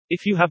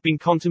If you have been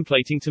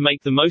contemplating to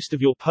make the most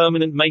of your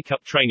permanent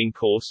makeup training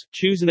course,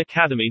 choose an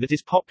academy that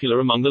is popular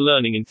among the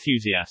learning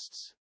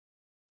enthusiasts.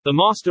 The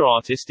Master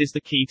Artist is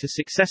the key to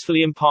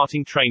successfully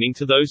imparting training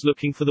to those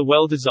looking for the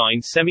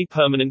well-designed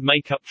semi-permanent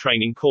makeup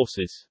training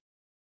courses.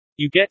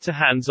 You get to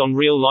hands-on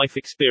real-life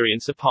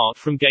experience apart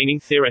from gaining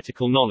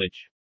theoretical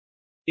knowledge.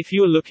 If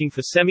you are looking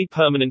for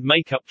semi-permanent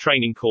makeup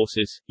training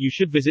courses, you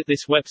should visit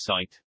this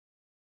website: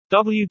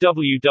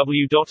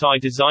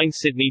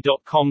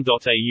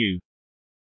 www.idesignSydney.com.au.